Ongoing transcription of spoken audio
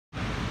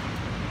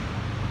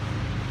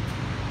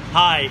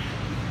Hi,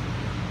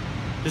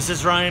 this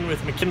is Ryan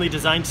with McKinley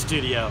Design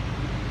Studio.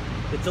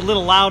 It's a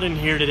little loud in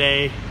here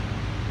today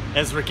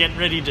as we're getting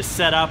ready to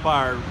set up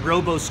our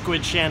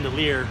Robo-Squid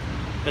chandelier,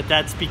 but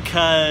that's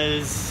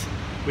because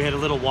we had a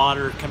little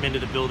water come into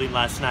the building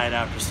last night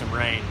after some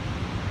rain.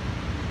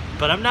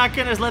 But I'm not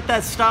gonna let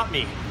that stop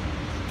me.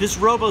 This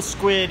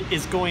Robo-Squid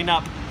is going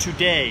up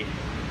today.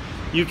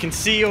 You can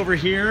see over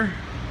here,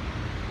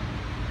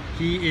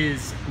 he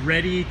is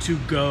ready to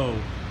go.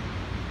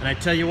 And I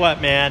tell you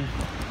what, man,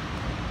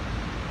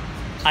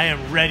 I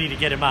am ready to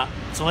get him up.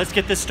 So let's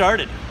get this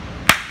started.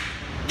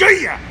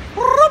 Yeah!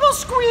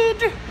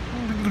 Robo-Squid!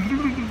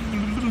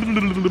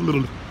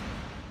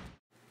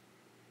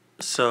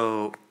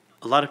 So,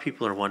 a lot of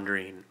people are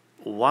wondering,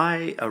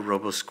 why a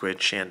Robo-Squid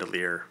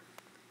chandelier?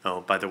 Oh,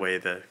 by the way,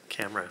 the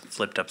camera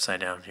flipped upside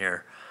down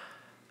here.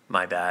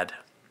 My bad.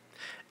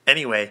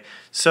 Anyway,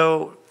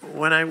 so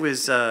when I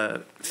was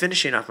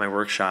finishing off my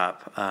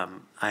workshop,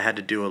 I had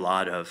to do a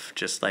lot of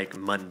just like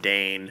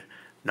mundane,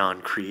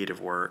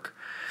 non-creative work.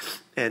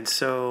 And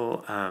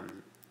so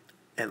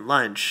at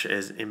lunch,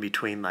 as in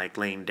between like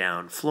laying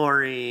down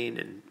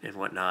flooring and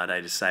whatnot,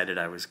 I decided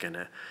I was going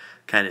to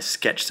kind of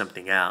sketch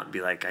something out and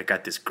be like, I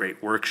got this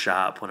great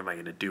workshop, what am I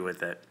going to do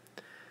with it?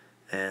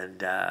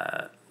 And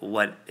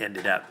what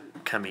ended up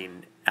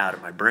coming out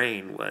of my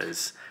brain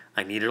was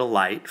I needed a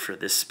light for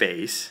this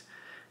space,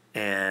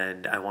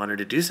 and I wanted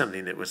to do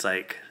something that was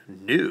like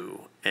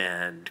new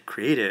and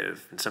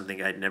creative and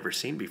something I'd never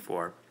seen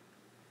before.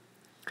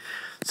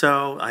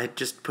 So I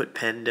just put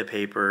pen to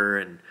paper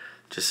and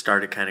just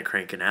started kind of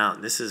cranking out.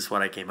 And this is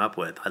what I came up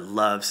with. I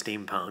love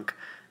steampunk,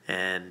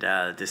 and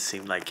this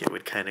seemed like it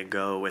would kind of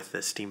go with the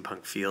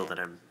steampunk feel that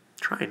I'm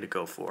trying to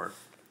go for.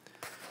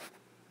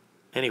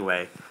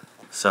 Anyway,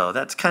 so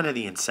that's kind of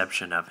the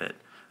inception of it.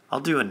 I'll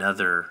do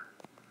another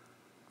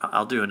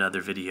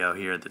video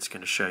here that's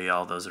going to show you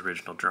all those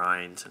original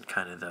drawings and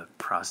kind of the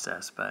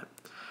process, but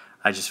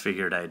I just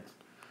figured I'd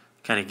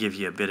kind of give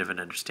you a bit of an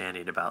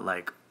understanding about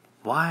like,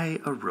 why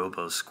a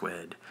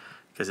Robo-Squid?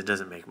 Because it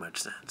doesn't make much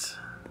sense.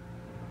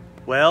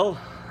 Well,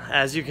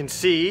 as you can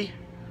see,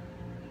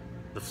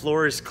 the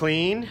floor is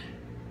clean,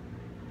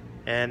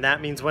 and that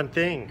means one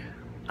thing: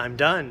 I'm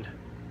done.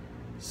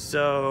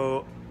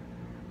 So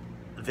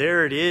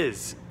there it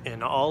is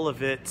in all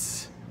of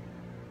its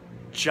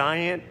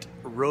giant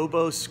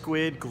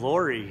Robo-Squid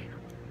glory.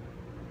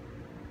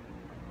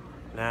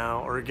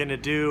 Now we're gonna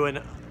do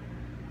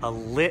a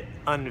lit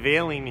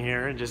unveiling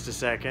here in just a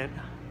second.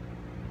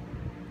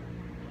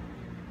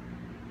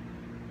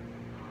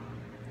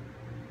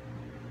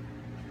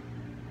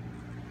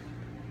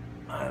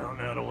 I don't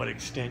know to what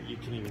extent you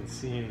can even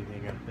see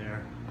anything up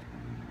there.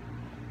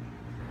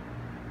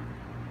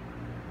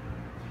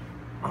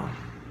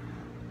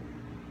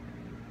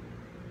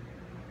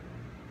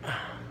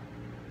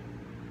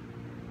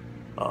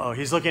 Uh-oh,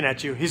 he's looking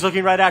at you. He's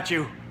looking right at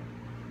you.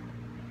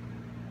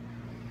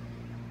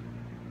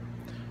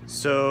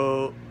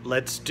 So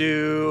let's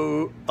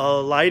do a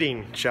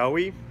lighting, shall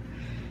we?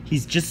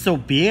 He's just so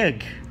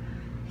big.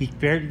 He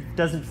barely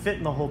doesn't fit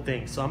in the whole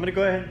thing. So I'm gonna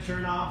go ahead and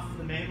turn off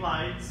the main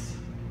lights.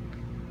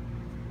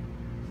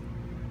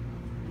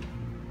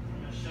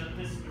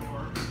 This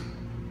door.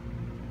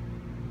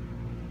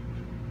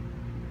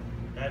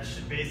 That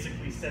should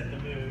basically set the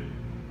mood.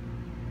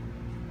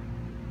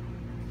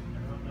 I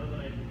don't know that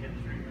I can get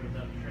through here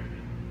without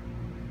tripping.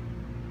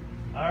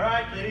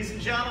 Alright, ladies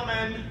and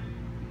gentlemen,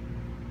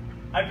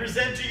 I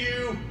present to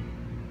you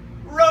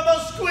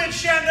Robo-Squid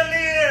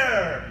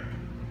Chandelier!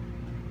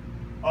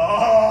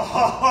 Oh!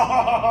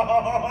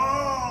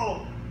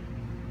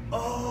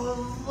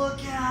 Oh,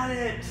 look at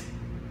it!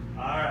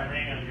 Alright,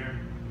 hang on here.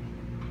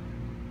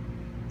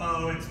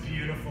 Oh, it's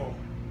beautiful.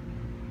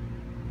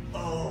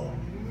 Oh,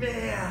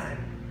 man.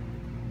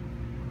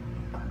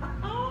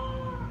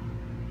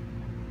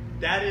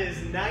 That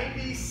is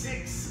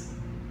 96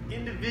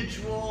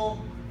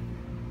 individual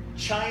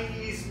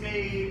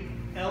Chinese-made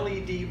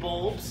LED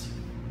bulbs.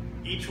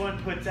 Each one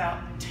puts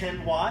out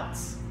 10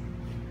 watts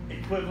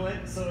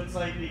equivalent, so it's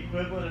like the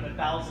equivalent of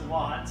 1,000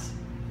 watts.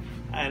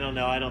 I don't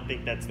know, I don't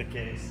think that's the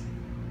case.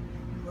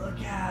 Look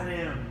at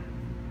him.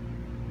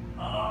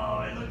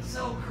 Oh, it looks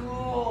so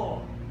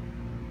cool.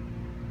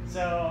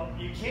 So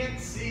you can't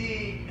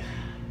see,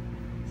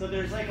 so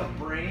there's like a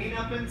brain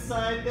up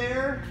inside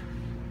there.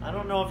 I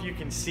don't know if you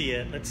can see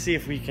it. Let's see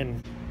if we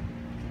can.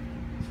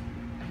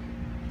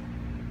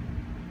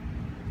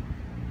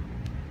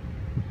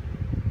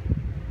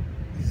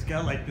 He's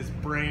got like this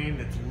brain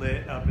that's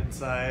lit up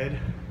inside.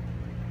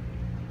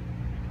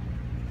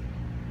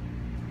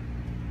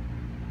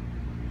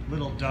 A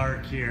little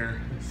dark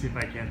here. Let's see if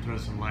I can't throw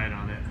some light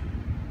on it.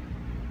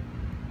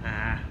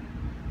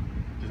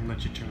 Doesn't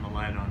let you turn the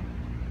light on.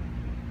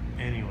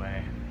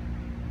 Anyway.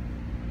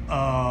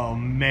 Oh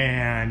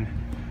man.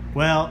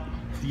 Well,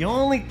 the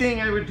only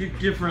thing I would do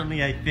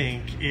differently, I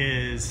think,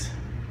 is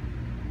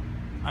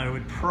I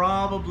would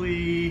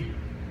probably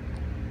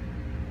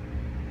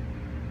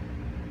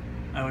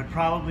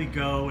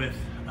go with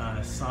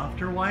a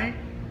softer white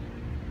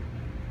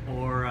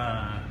or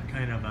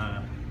kind of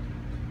a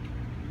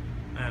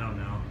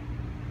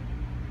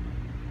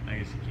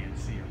case you can't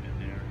see him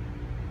in there.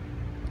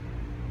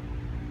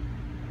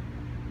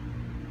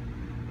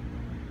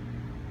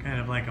 Kind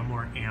of like a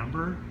more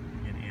amber,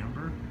 an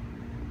amber.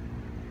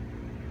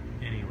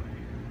 Anyway.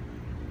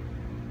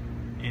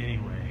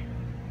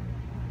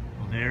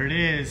 Well, there it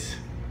is.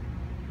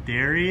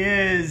 There he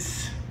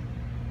is.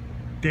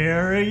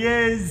 There he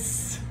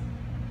is.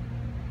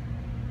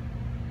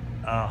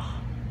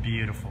 Oh,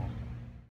 beautiful.